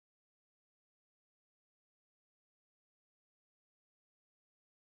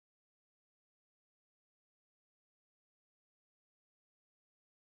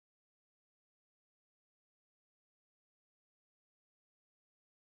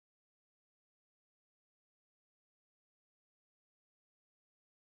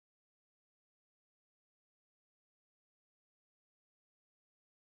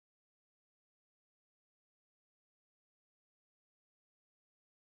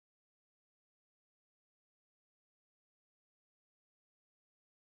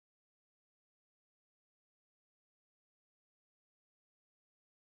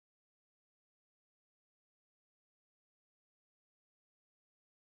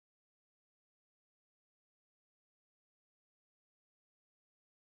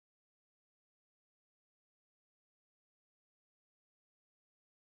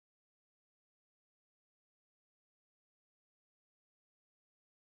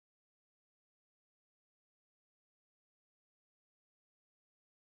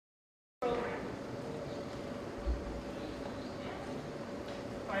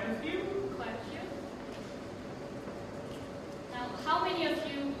a few. Quite a few. Now, how many of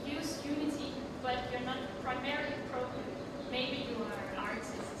you use Unity, but you're not primarily programming? Maybe you are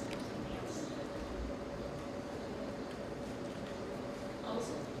artists or something else.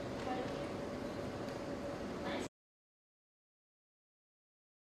 Also, quite a few. Nice.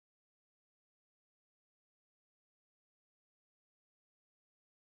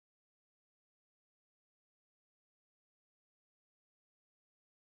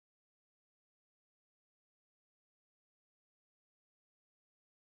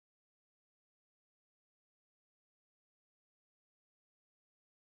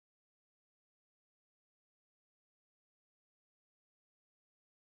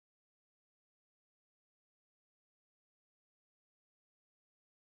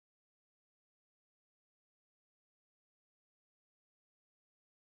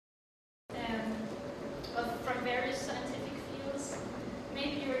 From various scientific fields.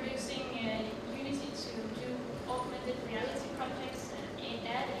 Maybe you're using Unity to do augmented reality projects and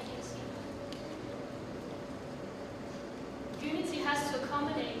ad agency. Unity has to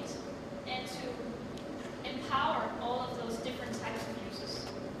accommodate and to empower all of those different types of users.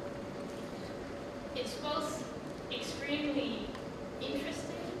 It's both extremely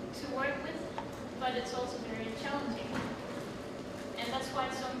interesting to work with, but it's also very challenging. And that's why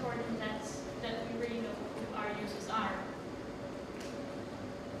it's so important that we really know who our users are.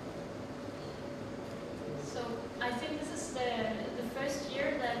 So I think this is the first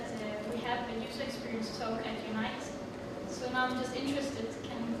year that we have a user experience talk at Unite. So now I'm just interested,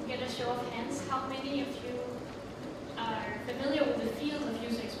 can we get a show of hands? How many of you are familiar with the field of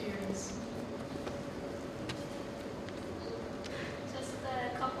user experience? Just a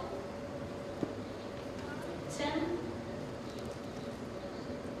couple? 10?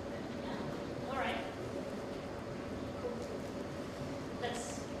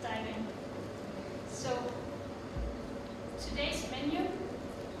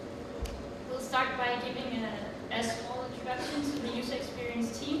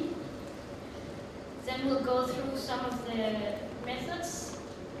 We'll go through some of the methods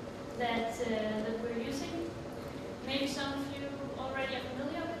that we're using. Maybe some of you already are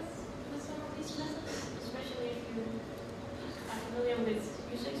familiar with some of these methods, especially if you are familiar with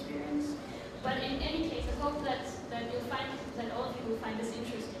user experience. But in any case, I hope that you'll find that all of you will find this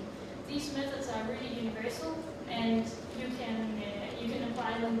interesting. These methods are really universal, and you can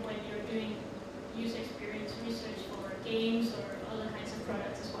apply them when you're doing user experience research for games or other kinds of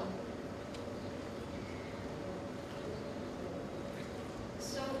products as well.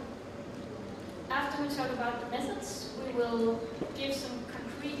 After we talk about the methods, we will give some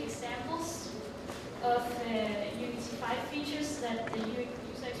concrete examples of Unity 5 features that the user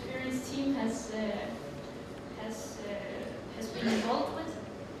experience team has been involved with.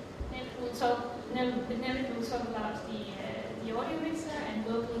 Nevin will talk about the audio mixer and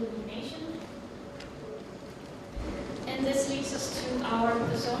global illumination. And this leads us to our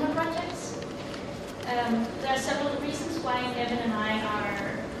persona projects. There are several reasons why Nevin and I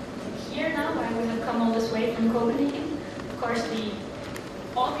are here now, why we have come all this way from Copenhagen. Of course, the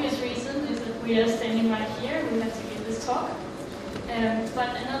obvious reason is that we are standing right here. We have to give this talk.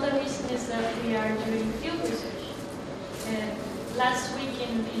 But another reason is that we are doing field research. Last week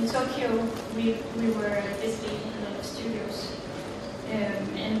in Tokyo, we were visiting a lot of studios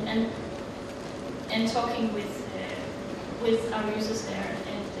and talking with our users there.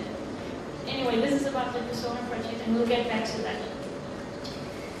 And anyway, this is about the persona project, and we'll get back to that.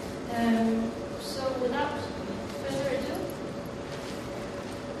 So without further ado,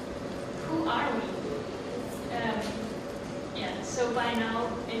 who are we? So by now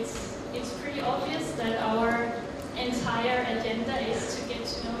it's pretty obvious that our entire agenda is to get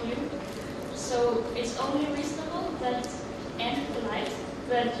to know you. So it's only reasonable that, and polite,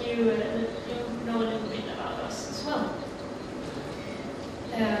 that you know a little bit about us as well.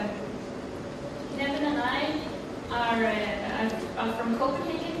 Nevin and I are from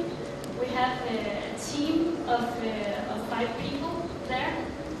Copenhagen. We have a team of 5 people there.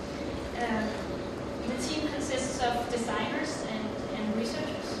 The team consists of designers and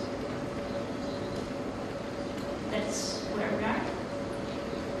researchers. That's where we are.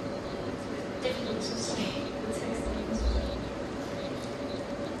 It's difficult to say the text names.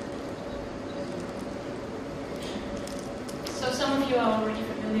 So some of you are already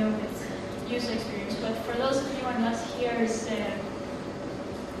familiar with user experience, but for those of you who are not, here is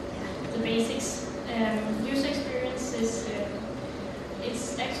the basics. User experience is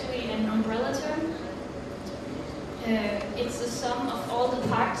it's actually an umbrella term. It's the sum of all the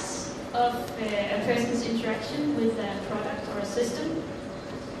parts of a person's interaction with a product or a system.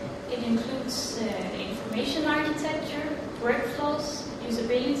 It includes information architecture, workflows,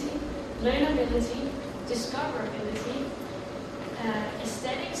 usability, learnability, discoverability,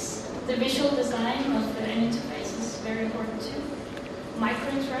 aesthetics, the visual design of an interface is very important too,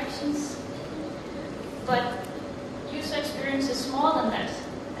 micro-interactions, but user experience is more than that.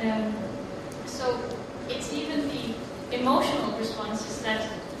 So it's even the emotional responses that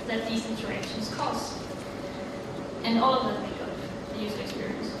these interactions cause. And all of that make up the user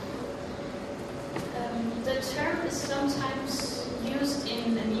experience. The term is sometimes used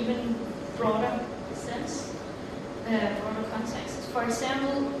in an even broader sense, broader context. For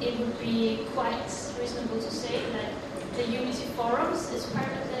example, it would be quite reasonable to say that the Unity forums is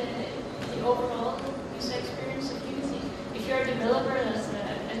part of the overall user experience of Unity. If you're a developer, there's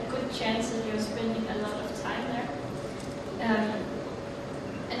a good chance that you're spending a lot of time there.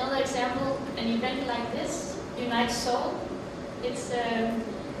 Another example, an event like this, Unite Seoul, it's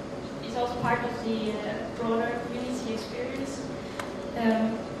also part of the broader Unity experience.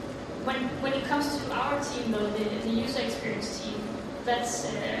 When it comes to our team, though, the user experience team, that's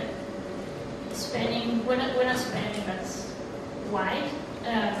spanning. We're not spanning that wide.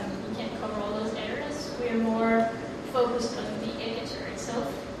 We can't cover all those areas. We are more focused on the editor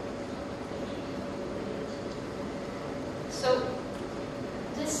itself. So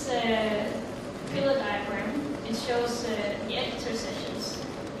this pillar diagram, it shows the editor sessions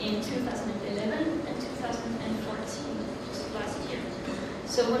in 2011 and 2014, just last year.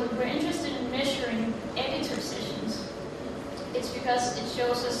 So when we're interested in measuring editor sessions, it's because it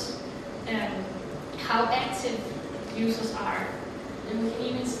shows us how active users are. And we can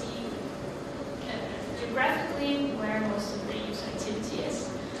even see geographically where most of the user activity is.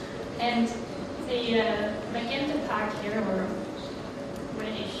 And the magenta part here, or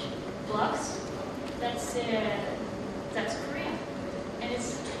reddish blocks, that's Korea. And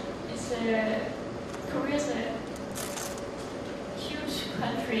Korea's a huge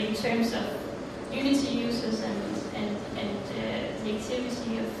country in terms of Unity users and the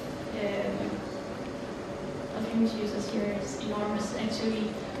activity of Unity users here is enormous. Actually,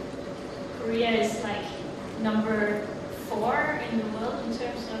 Korea is like number 4 in the world in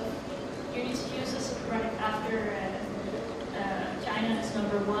terms of Unity users, right after China is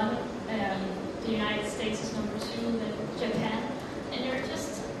number 1, the United States is number 2, then Japan, and you're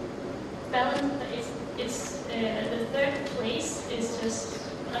just balanced. It's the third place is just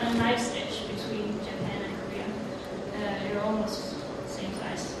on a knife's edge between Japan and Korea. You're almost the same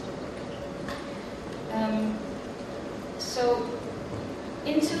size. So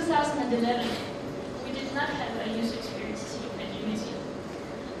in 2011, we did not have a user experience team at Unity,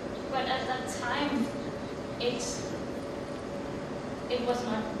 but at that time, it was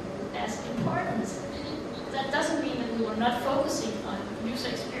not as important. That doesn't mean that we were not focusing on user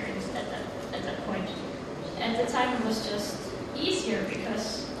experience at that point. At the time, it was just easier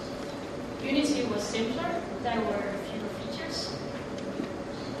because Unity was simpler. There were fewer features,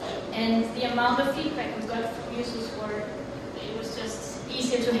 and the amount of feedback we got from users it was just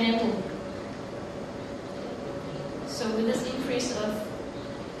easier to handle. So with this increase of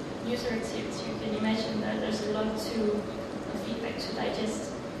user activity, you can imagine that there's a lot of feedback to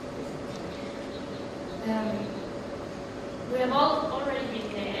digest. We have already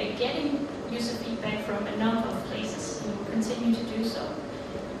been getting user feedback from a number of places, and we'll continue to do so.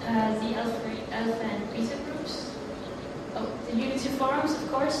 The alpha and beta groups, the Unity forums,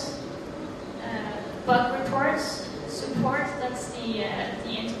 of course, bug reports, support, that's the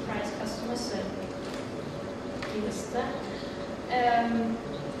enterprise customers that give us that.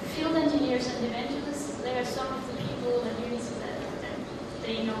 Field engineers and evangelists, they are some of the people at Unity that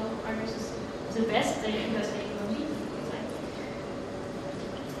they know are the best because they know me.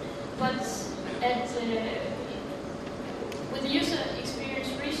 But with the user experience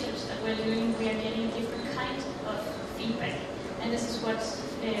research that we're doing, we are getting different kinds of feedback. And this is what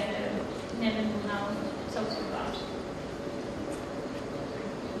Nevin will now talk to you about.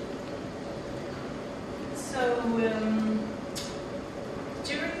 So,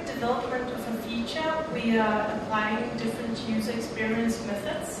 during development of a feature, we are applying different user experience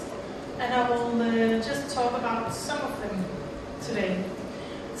methods. And I will just talk about some of them today.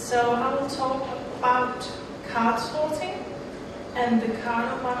 So I will talk about card sorting and the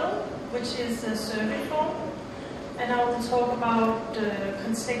Kano model, which is a survey form. And I will talk about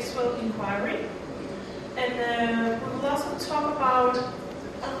contextual inquiry. And we will also talk about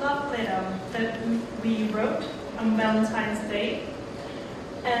a love letter that we wrote on Valentine's Day.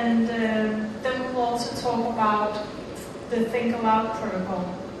 And then we will also talk about the Think Aloud protocol.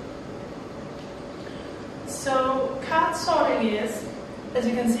 So card sorting is as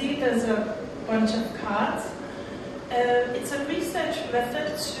you can see, there's a bunch of cards. It's a research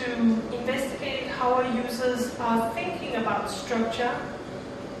method to investigate how our users are thinking about structure,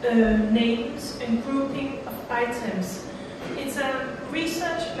 names, and grouping of items. It's a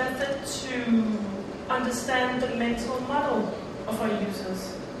research method to understand the mental model of our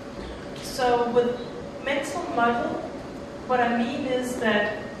users. So with mental model, what I mean is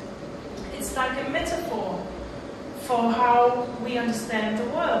that it's like a metaphor for how we understand the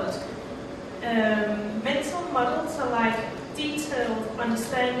world. Mental models are like detailed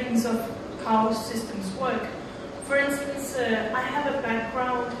understandings of how systems work. For instance, I have a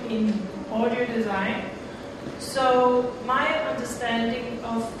background in audio design, so my understanding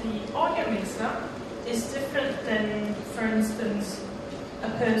of the audio mixer is different than, for instance, a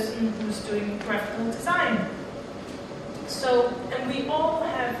person who's doing graphical design. So, and we all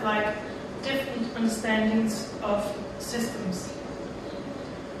have like different understandings of systems.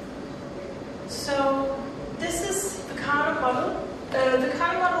 So this is the Kano model. The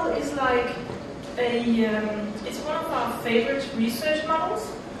Kano model is like it's one of our favorite research models,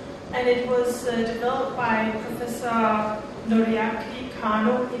 and it was developed by Professor Noriaki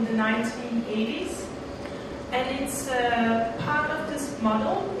Kano in the 1980s. And it's part of this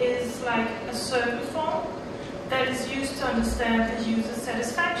model is like a survey form that is used to understand the user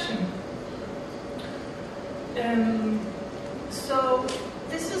satisfaction. So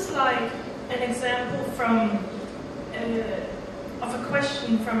this is like an example from of a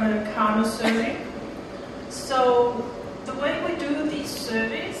question from a Kano survey. So the way we do these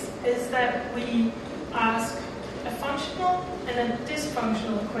surveys is that we ask a functional and a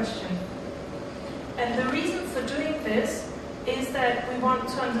dysfunctional question. And the reason for doing this is that we want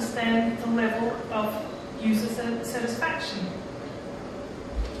to understand the level of user satisfaction.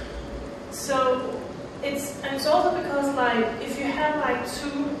 So it's also because like if you have like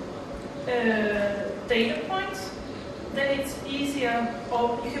two data points, then it's easier,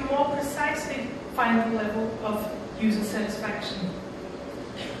 or you can more precisely find the level of user satisfaction.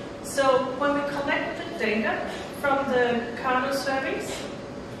 So when we collect the data from the Kano surveys,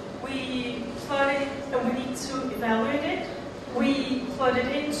 we plot it, and we need to evaluate it. We plot it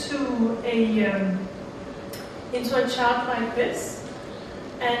into a chart like this,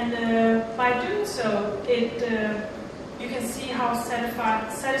 and by doing so, you can see how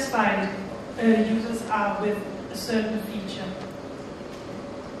satisfied users are with a certain feature.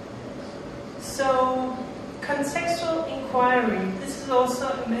 So, contextual inquiry. This is also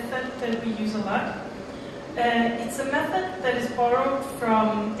a method that we use a lot. It's a method that is borrowed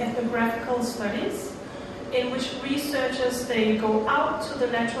from ethnographical studies, in which researchers, they go out to the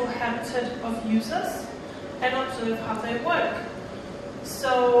natural habitat of users and observe how they work.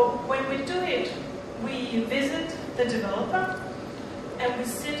 So when we do it, we visit the developer and we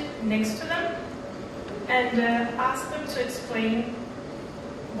sit next to them and ask them to explain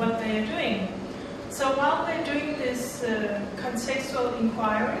what they are doing. So while we're doing this contextual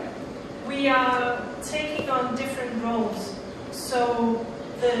inquiry, we are taking on different roles. So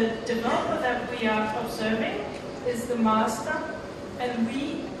the developer that we are observing is the master, and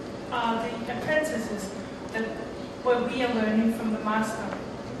we are the apprentices where we are learning from the master.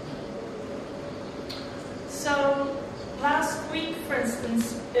 So last week, for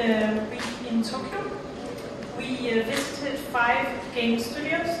instance, in Tokyo, we visited 5 game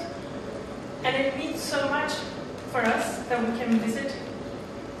studios, and it means so much for us that we can visit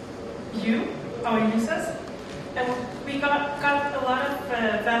you, our users, and we got a lot of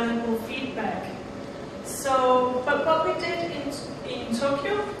valuable feedback. So, but what we did in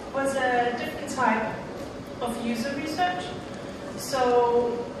Tokyo was a different type of user research.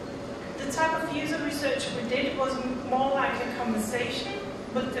 So the type of user research we did was more like a conversation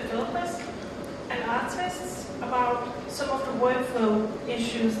with developers and artists about some of the workflow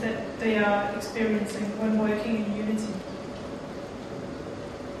issues that they are experiencing when working in Unity.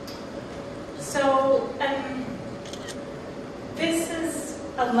 So, this is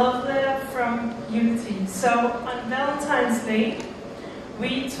a love letter from Unity. So, on Valentine's Day,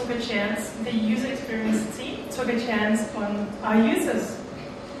 we took a chance, the user experience team took a chance on our users.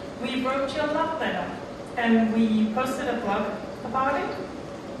 We wrote you a love letter, and we posted a blog about it.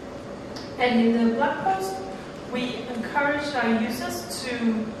 And in the blog post, we encouraged our users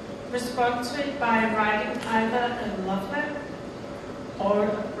to respond to it by writing either a love letter or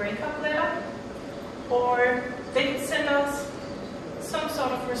a breakup letter, or they could send us some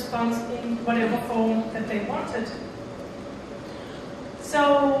sort of response in whatever form that they wanted.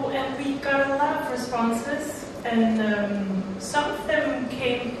 So, and we got a lot of responses, and some of them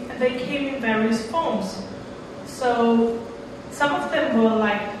came in various forms. So some of them were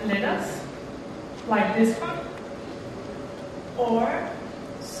like letters, like this one, or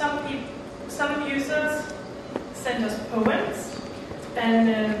some users sent us poems, and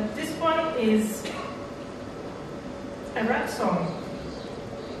this one is a rap song.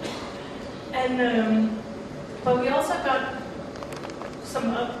 And but we also got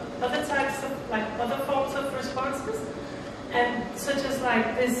some other types of, like, other forms of responses, and such as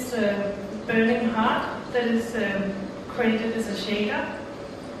like this burning heart that is created as a shader,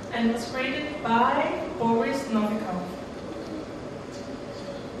 and was created by Boris Novikov.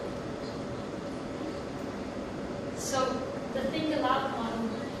 So the Think Aloud model,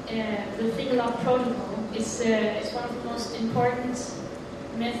 the Think Aloud protocol, is one of the most important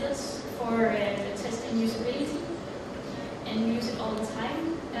methods for testing usability, and we use it all the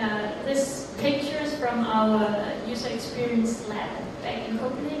time. This picture is from our user experience lab back in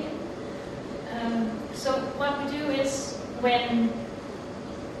Copenhagen. So what we do is when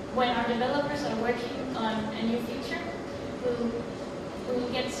our developers are working on a new feature, we'll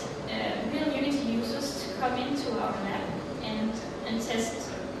get real Unity users to come into our lab and test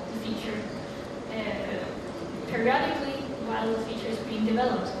the feature periodically while the feature is being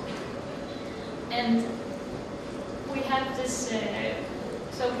developed. And we have this,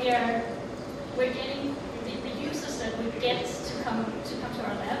 so we're getting the users that we get to come to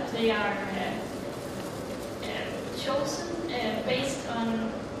our lab. They are chosen based on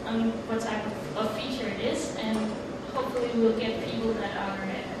what type of feature it is, and hopefully we'll get people that are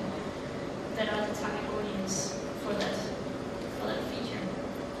the target audience for that feature.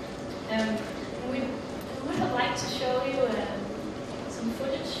 We would have liked to show you some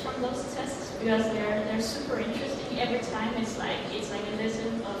footage from those tests, because they're super interesting. Every time it's like a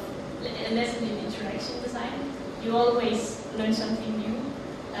lesson in interaction design. You always learn something new.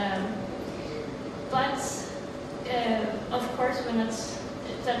 But of course, we're not,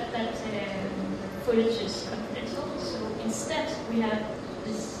 that footage is confidential. So instead, we have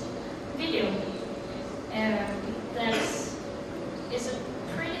this video that is a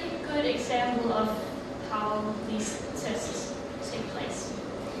pretty good example of how these tests take place.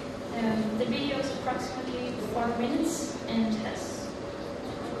 The video is approximately 4 minutes and has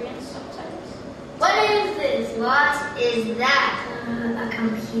Korean subtitles. What is this? What is that? A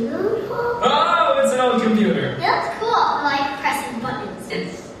computer? Oh, it's an old computer. That's cool. I like pressing buttons.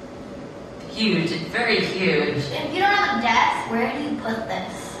 It's huge. It's very huge. If you don't have a desk, where do you put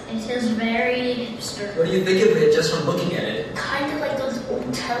this? It is very hipster. What do you think of it just from looking at it? Kind of like those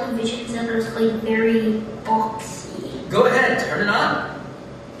old televisions that are like very boxy. Go ahead, turn it on.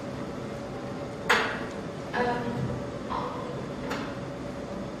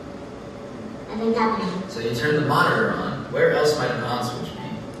 Nothing's happening. So you turn the monitor on. Where else might an on switch be?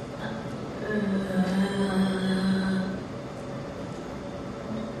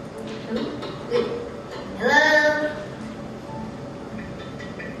 Hello?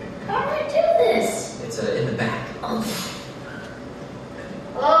 How do I do this? It's in the back. Oh,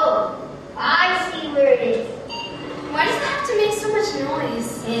 I see where it is. Why does it have to make so much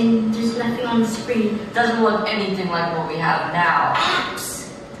noise? And there's nothing on the screen. Doesn't look anything like what we have now. Apps,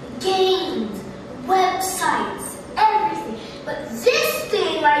 games, websites, everything. But this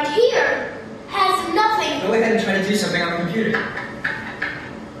thing right here has nothing. Go ahead and try to do something on the computer.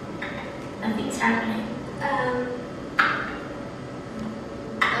 Nothing's happening.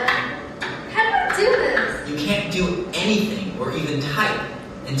 How do I do this? You can't do anything or even type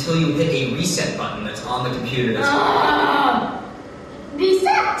until you hit a reset button that's on the computer.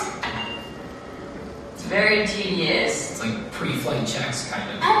 Reset! It's very tedious. It's like pre-flight checks, kind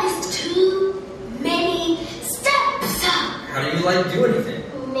of. That is too many steps. How do you like do anything?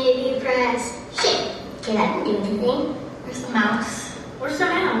 Maybe press shift. Okay, that didn't do anything. Where's the mouse? Where's the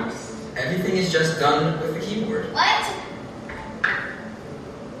mouse? Everything is just done with the keyboard. What?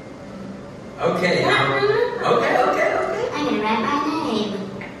 Okay. Okay. I'm gonna write my name.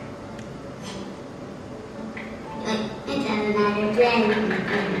 It doesn't matter, brain.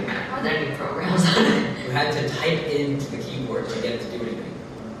 Are there any programs on it? You had to type into the keyboard to get it to do anything.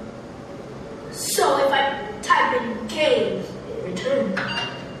 So if I type in game, it returns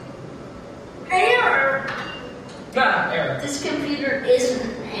error. Error. This computer isn't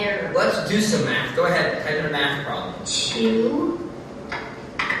an error. Let's do some math. Go ahead, type in a math problem. 2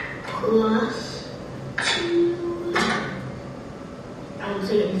 plus 2. I don't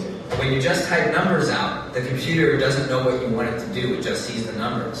see anything. When you just type numbers out, the computer doesn't know what you want it to do. It just sees the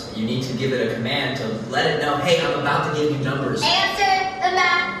numbers. You need to give it a command to let it know, hey, I'm about to give you numbers. Answer the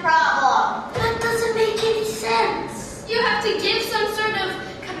math problem. That doesn't make any sense. You have to give some sort of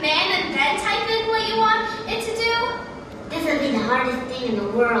command and then type in what you want it to do? This will be hardest thing in the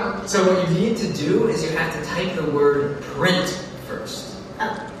world. So what you need to do is you have to type the word print first.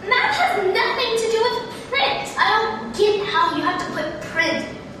 Oh. Math has nothing to do with print. I don't get how you have to put print.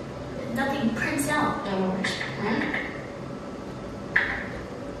 Nothing prints out. Don't work.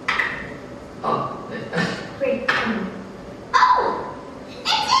 Oh. Great. Oh!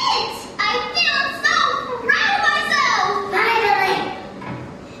 It did it! I feel so proud of myself! Finally!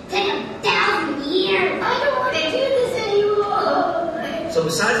 Took 1,000 years. I don't want to do this anymore. So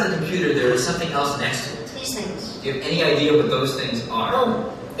besides the computer, there is something else next to it. These things. Do you have any idea what those things are?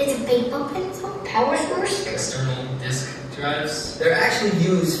 Oh, it's a paper pencil? Power source? External disk drives. They're actually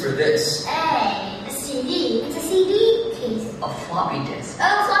used for this. Hey, a CD. It's a CD case. A floppy disk.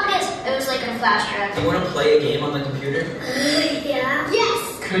 Oh, floppy disk. It was like a flash drive. Do you want to play a game on the computer? Yeah.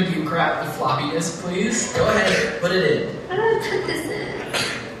 Yes. Could you grab the floppy disk, please? Go ahead, put it in. How do I put this in?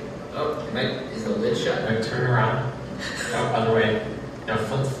 Oh, is the lid shut? No, turn around. No, other way. No,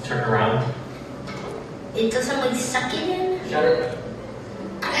 flip, turn around. It doesn't like suck it in? Shut it.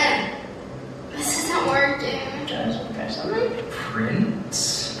 This isn't working. Just press on it. Print.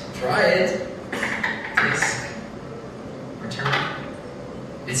 Try it. Disk. Return.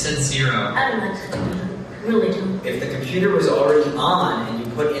 It said 0. I don't like that. Really don't. If the computer was already on and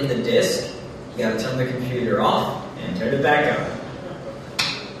you put in the disk, you gotta turn the computer off and turn it back on.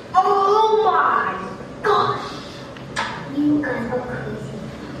 Oh my gosh! You guys are crazy.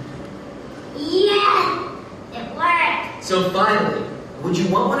 Yeah! It worked! So finally, would you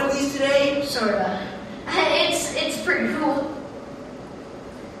want one of these today? Sorta. It's pretty cool.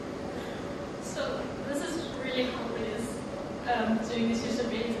 So this is really how it is doing this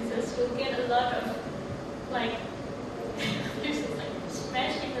usability test. You'll get a lot of like users like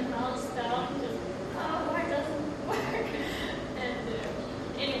smashing the mouse down, just why doesn't it work? And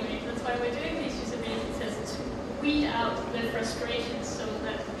anyway, that's why we're doing these usability tests to weed out the frustrations so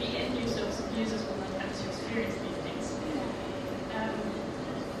that the end users will not have to experience these things.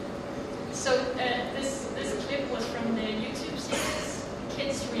 So this clip was from the YouTube series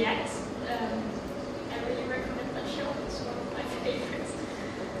Kids React. I really recommend that show. It's one of my favorites.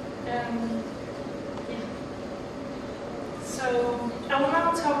 Yeah. So I will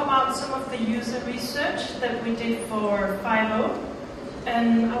now talk about some of the user research that we did for 5.0,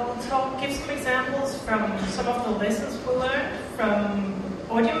 and I will give some examples from some of the lessons we learned from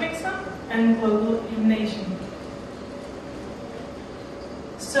Audio Mixer and Global Illumination.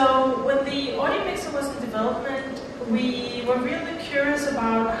 So when the Audio Mixer was in development, we were really curious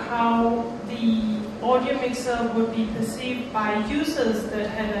about how the Audio Mixer would be perceived by users that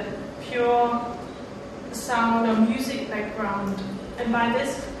had a pure sound or music background. And by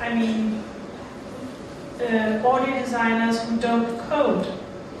this, I mean audio designers who don't code.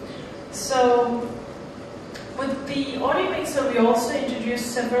 So with the Audio Mixer, we also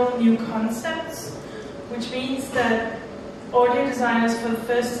introduced several new concepts, which means that audio designers for the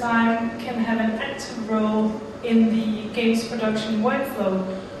first time can have an active role in the games production workflow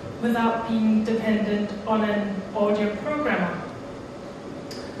without being dependent on an audio programmer.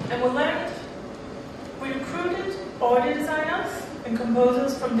 And we recruited audio designers and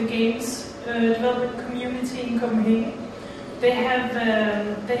composers from the games development community in Copenhagen. They had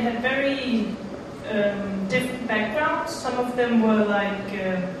very different backgrounds. Some of them were like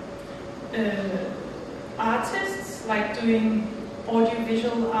artists, like doing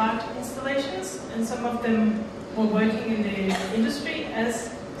audiovisual art installations, and some of them were working in the industry as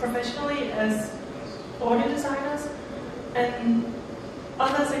professionally as audio designers, and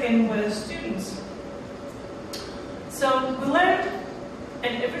others again were students. So we learned,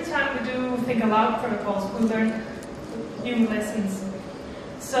 and every time we do Think Aloud protocols, we learn new lessons.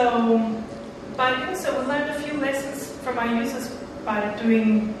 So by doing so, we learned a few lessons from our users by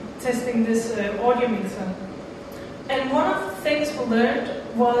testing this audio mixer. And one of the things we learned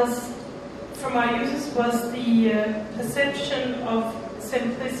from our users was the perception of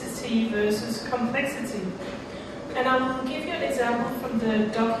simplicity versus complexity. And I will give you an example from the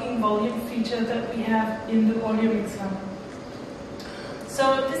docking volume feature that we have in the audio mixer.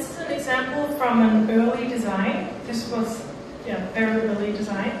 So this is an example from an early design. This was, very early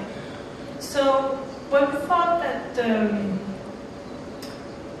design. So when we thought that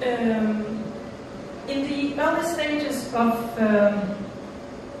in the early stages of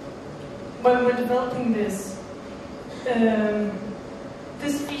when we're developing this,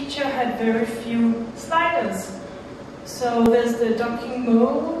 this feature had very few sliders. So there's the docking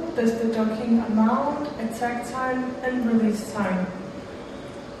mode, there's the docking amount, attack time, and release time.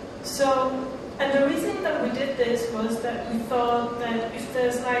 And the reason that we did this was that we thought that if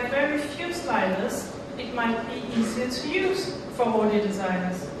there's like very few sliders, it might be easier to use. for audio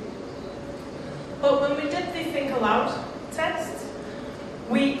designers. But when we did the Think Aloud test,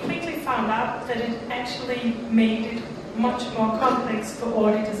 we quickly found out that it actually made it much more complex for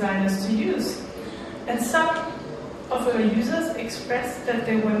audio designers to use. And some of our users expressed that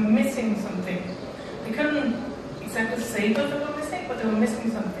they were missing something. They couldn't exactly say what they were missing, but they were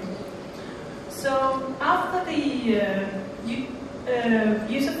missing something. So after the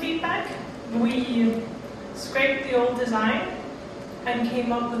user feedback, we scraped the old design and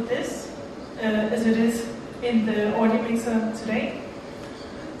came up with this, as it is in the audio mixer today.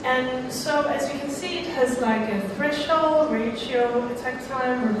 And so, as you can see, it has like a threshold, ratio, attack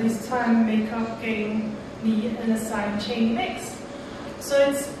time, release time, makeup, gain, need, and a sidechain mix.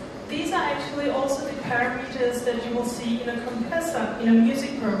 So these are actually also the parameters that you will see in a compressor in a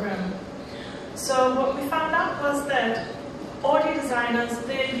music program. So what we found out was that audio designers,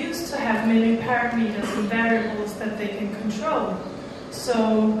 they're used to have many parameters and variables that they can control.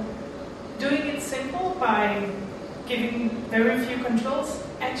 So doing it simple by giving very few controls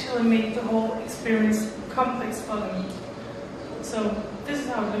actually make the whole experience complex for them. So this is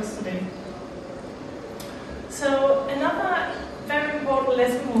how it looks today. So another very important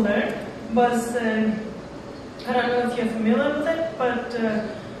lesson we learned was, I don't know if you're familiar with it, but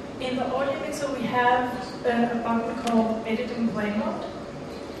in the audio mixer we have a button called Edit and Play Mode.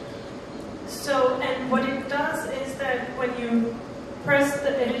 So, and what it does is that when you press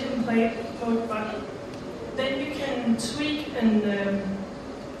the Edit and Play Mode button, then you can tweak and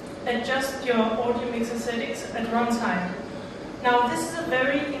adjust your audio mixer settings at runtime. Now, this is a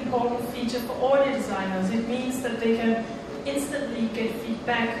very important feature for audio designers. It means that they can instantly get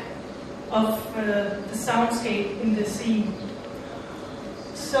feedback of the soundscape in the scene.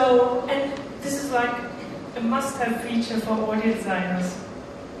 So, and this is like a must-have feature for audio designers.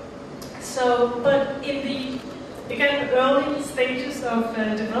 So, but in the, again, early stages of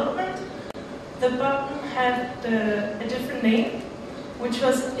development, the button had a different name, which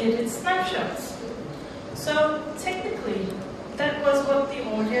was Edit Snapshots. So technically, that was what the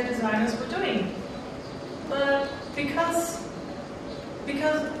audio designers were doing. But because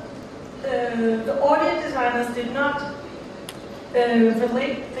the audio designers did not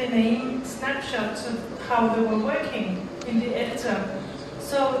relate the name Snapshot to how they were working in the editor,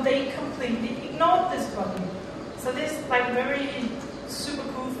 so they completely ignored this button. So this like very super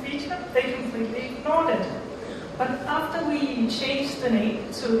cool feature, they completely ignored it. But after we changed the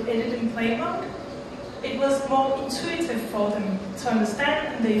name to Edit and Play Mode, it was more intuitive for them to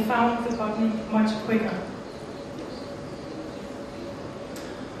understand, and they found the button much quicker.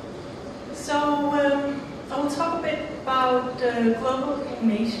 So I will talk a bit about global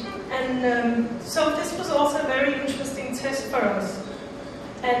animation, and so this was also a very interesting test for us.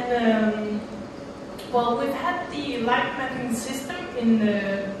 And well, we've had the light mapping system in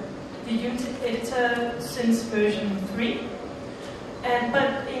the Unity editor since version 3,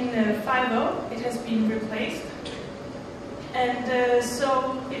 but in 5.0 it has been replaced. And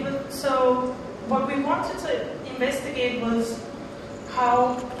so what we wanted to investigate was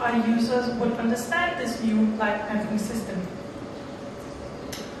how our users would understand this new light mapping system.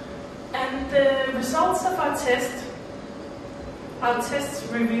 And the results of our tests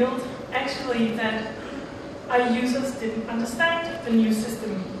revealed actually that our users didn't understand the new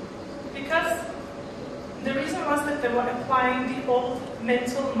system. Because the reason was that they were applying the old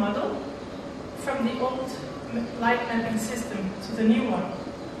mental model from the old light mapping system to the new one.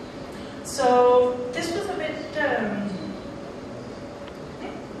 So this was a bit...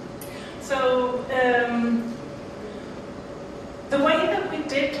 the way that we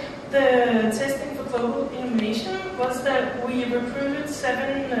did the testing for global illumination was that we recruited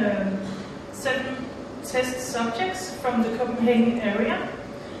seven test subjects from the Copenhagen area,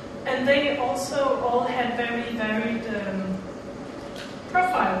 and they also all had very varied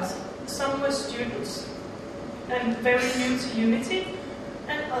profiles. Some were students and very new to Unity,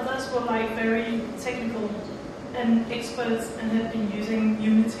 and others were like very technical and experts and had been using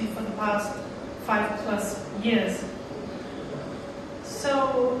Unity for the past 5+ years.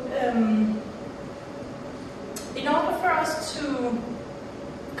 So, in order for us to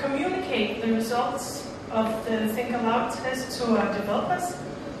communicate the results of the Think Aloud test to our developers,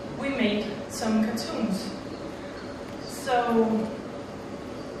 we made some cartoons. So,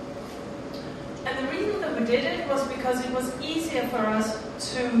 and the reason that we did it was because it was easier for us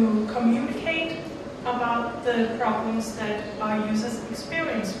to communicate about the problems that our users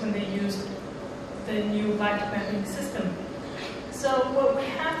experienced when they used the new light mapping system. So what we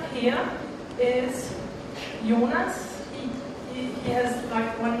have here is Jonas. He has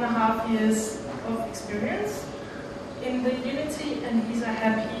like 1.5 years of experience. in the Unity, and he's a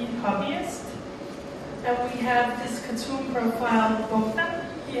happy hobbyist. And we have this cartoon profile, Bogdan.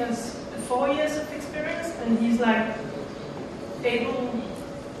 He has 4 years of experience, and he's like able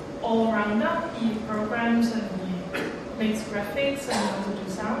all-rounder. He programs and he makes graphics and also do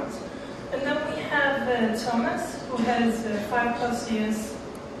sounds. And then we have Thomas, who has 5+ years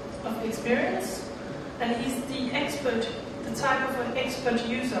of experience, and he's the expert, the type of an expert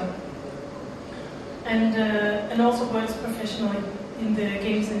user, and also works professionally in the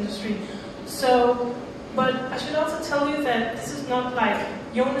games industry. So, but I should also tell you that this is not like,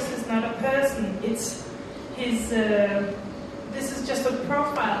 Jonas is not a person, it's his, this is just a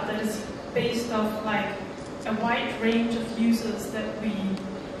profile that is based off like a wide range of users that we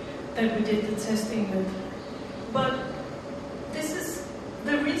did the testing with. But this is,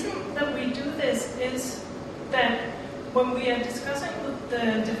 the reason that we do this is that when we are discussing with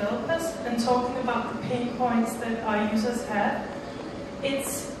the developers and talking about the pain points that our users have,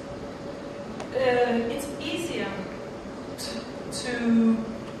 it's easier to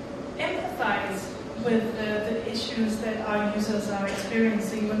empathize with the issues that our users are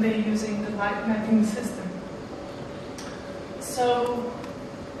experiencing when they're using the light mapping system. So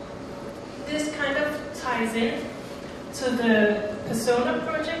this kind of ties in to the Persona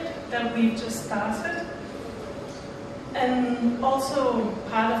project that we've just started, and also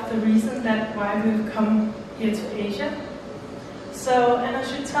part of the reason that why we've come here to Asia. So, and I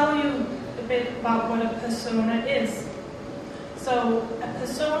should tell you a bit about what a persona is. So, a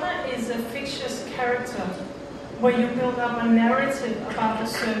persona is a fictitious character where you build up a narrative about a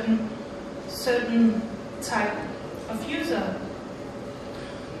certain type of user.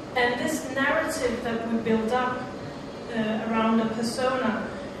 And this narrative that we build up around a persona,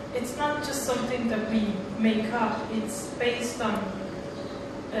 it's not just something that we make up, it's based on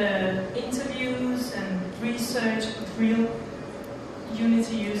interviews and research with real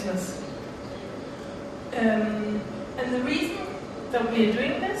Unity users. And the reason that we are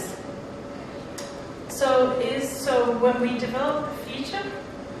doing this so when we develop a feature,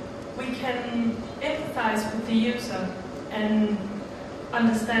 we can empathize with the user and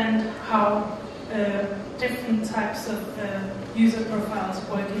understand how different types of user profiles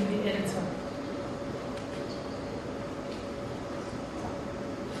work in the editor.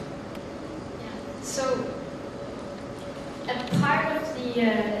 Yeah. So a part of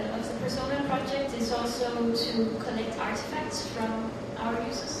the Persona project is also to collect artifacts from our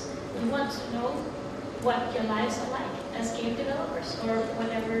users. We want to know what your lives are like as game developers, or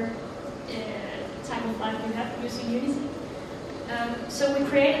whatever type of life you have using Unity. So we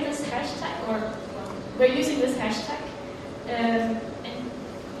created this hashtag, or well, we're using this hashtag, and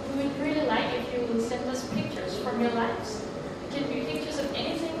we would really like if you will send us pictures from your lives. It can be pictures of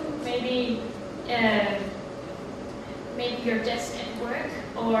anything, maybe your desk at work,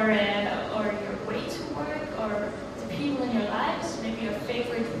 or your way to work, or the people in your lives, maybe your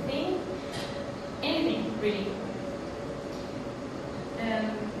favorite thing, anything really.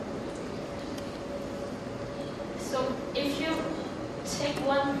 So if you take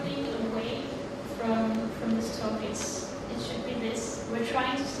one thing away from this talk, it should be this. We're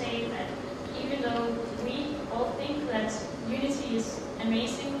trying to say that even though we all think that Unity is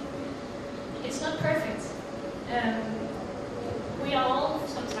amazing, it's not perfect. We are all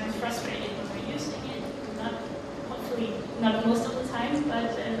sometimes frustrated when we're using it. Hopefully not most of the time,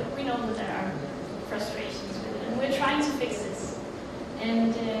 but we know that there are frustrations with it, and we're trying to fix this.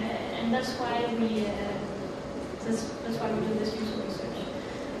 And that's why we do this user research.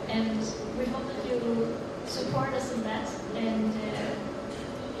 And we hope that you support us in that. And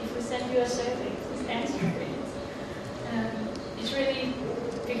if we send you a survey, please answer it. It's really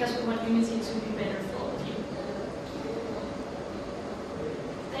because we want Unity to be better for all of you.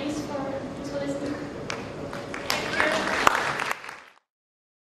 Thanks for listening.